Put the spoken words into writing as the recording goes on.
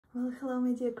Well, hello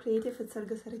my dear creative, it's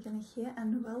Olga Sorokina here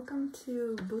and welcome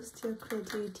to Boost Your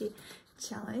Creativity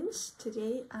Challenge.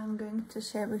 Today I'm going to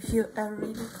share with you a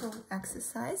really cool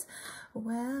exercise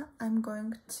where I'm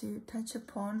going to touch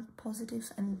upon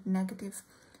positive and negative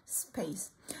space.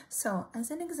 So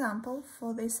as an example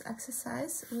for this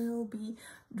exercise we will be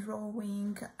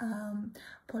drawing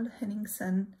Paul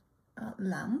Henningsen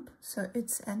lamp. So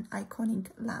it's an iconic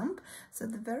lamp. So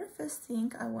the very first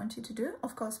thing I want you to do,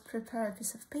 of course, prepare a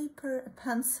piece of paper, a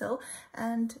pencil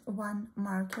and one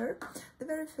marker. The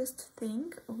very first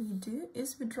thing we do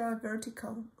is we draw a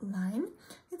vertical line.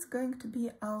 It's going to be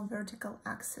our vertical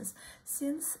axis.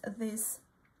 Since this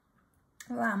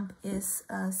lamp is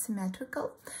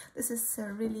symmetrical, this is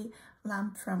a really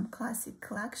lamp from classic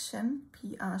collection,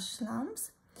 P.H.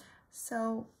 lamps.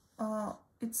 So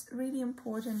it's really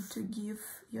important to give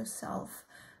yourself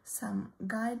some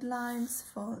guidelines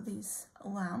for this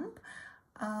lamp.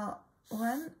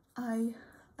 When I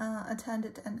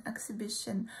attended an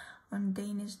exhibition on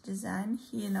Danish design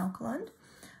here in Auckland,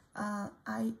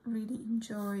 I really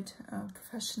enjoyed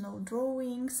professional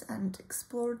drawings and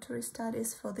exploratory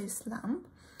studies for this lamp.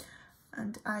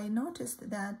 And I noticed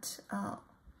that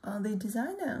the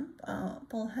designer,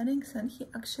 Paul Henningsen, he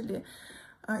actually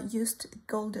used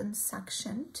golden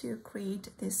section to create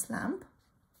this lamp.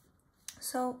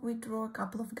 So we draw a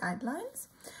couple of guidelines.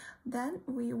 Then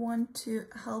we want to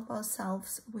help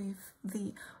ourselves with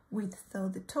the width. So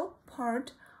the top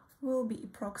part will be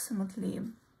approximately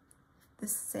the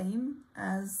same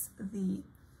as the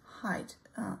height.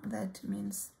 That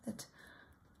means that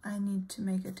I need to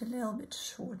make it a little bit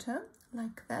shorter,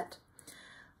 like that.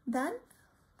 Then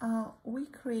we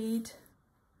create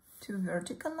two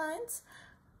vertical lines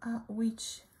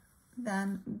which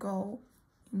then go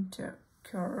into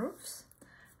curves,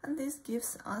 and this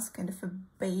gives us kind of a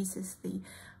basis, the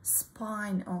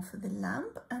spine of the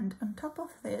lamp, and on top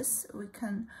of this we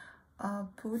can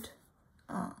put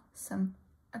some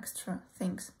extra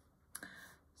things.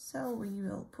 So we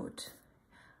will put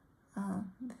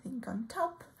the thing on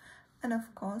top, and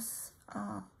of course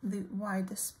the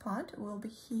widest part will be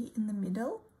here in the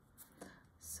middle.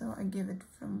 So I give it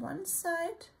from one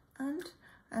side and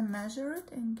I measure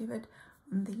it and give it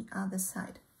on the other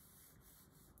side.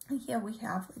 And here we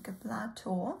have like a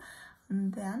plateau,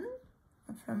 and then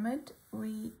from it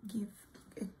we give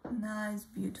a nice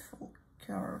beautiful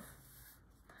curve.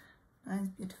 Nice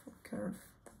beautiful curve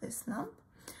to this lamp.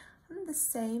 And the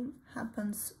same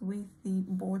happens with the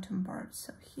bottom part.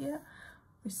 So here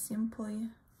we simply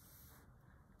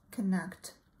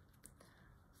connect.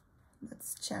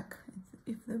 Let's check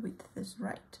if the width is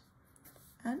right.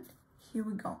 And here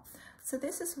we go. So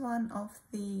this is one of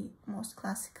the most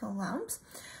classical lamps.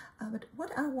 But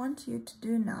what I want you to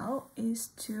do now is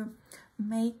to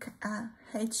make a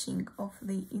hatching of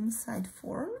the inside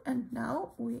form. And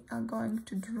now we are going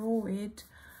to draw it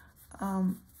a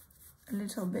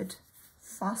little bit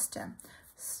faster.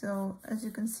 So as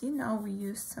you can see, now we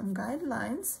use some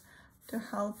guidelines to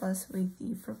help us with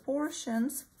the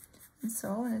proportions and so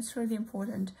on. It's really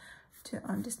important to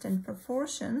understand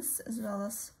proportions as well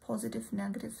as positive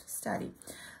negative study.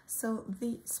 So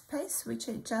the space which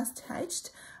I just hatched,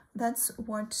 that's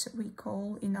what we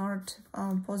call in art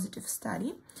positive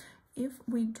study. If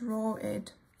we draw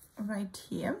it right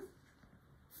here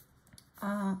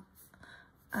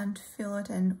and fill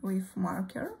it in with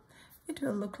marker, it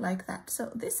will look like that. So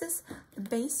this is the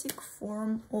basic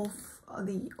form of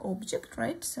the object,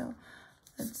 right? So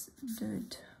let's do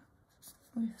it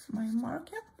with my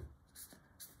marker.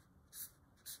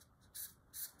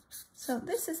 So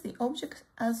this is the object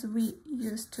as we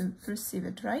used to perceive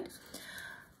it, right?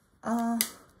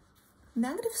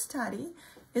 Negative study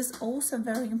is also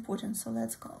very important. So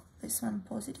let's call this one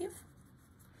positive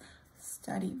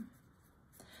study.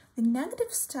 The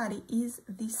negative study is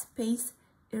the space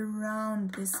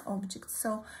around this object.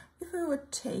 So if we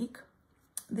would take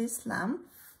this lamp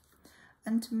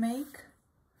and make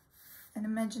an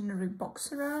imaginary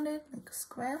box around it, like a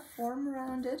square form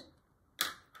around it,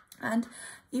 and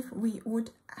if we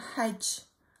would hatch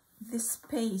the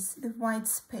space, the white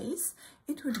space,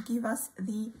 it would give us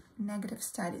the negative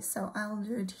study. So I'll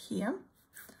do it here,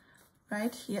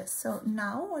 right here. So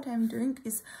now what I'm doing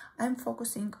is I'm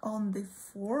focusing on the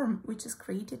form which is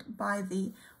created by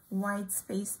the white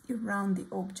space around the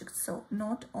object, so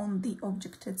not on the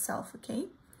object itself, okay?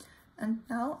 And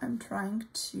now I'm trying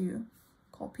to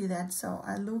copy that. So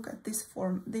I look at this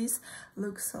form. This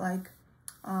looks like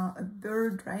a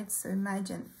bird, right? So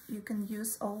imagine, you can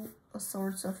use all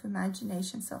sorts of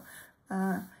imagination. So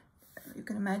you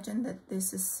can imagine that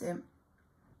this is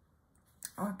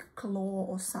like a claw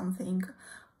or something,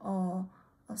 or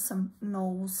or some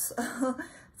nose.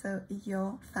 So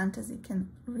your fantasy can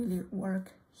really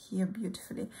work here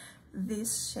beautifully.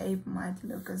 This shape might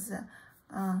look as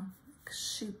a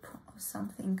ship or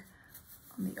something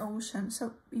on the ocean,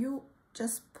 so you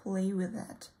just play with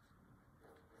that.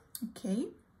 Okay,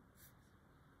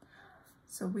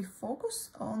 so we focus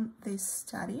on this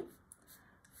study,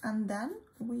 and then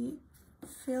we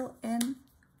fill in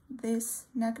this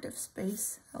negative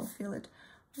space. I'll fill it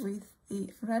with the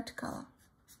red color.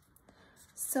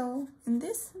 So in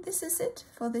this is it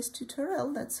for this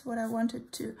tutorial. That's what I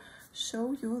wanted to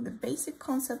show you, the basic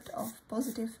concept of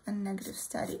positive and negative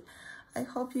study. I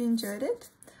hope you enjoyed it,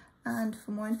 and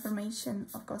for more information,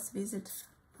 of course, visit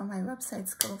my website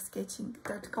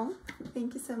schoolofsketching.com.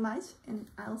 Thank you so much, and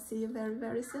I'll see you very,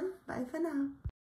 very soon. Bye for now.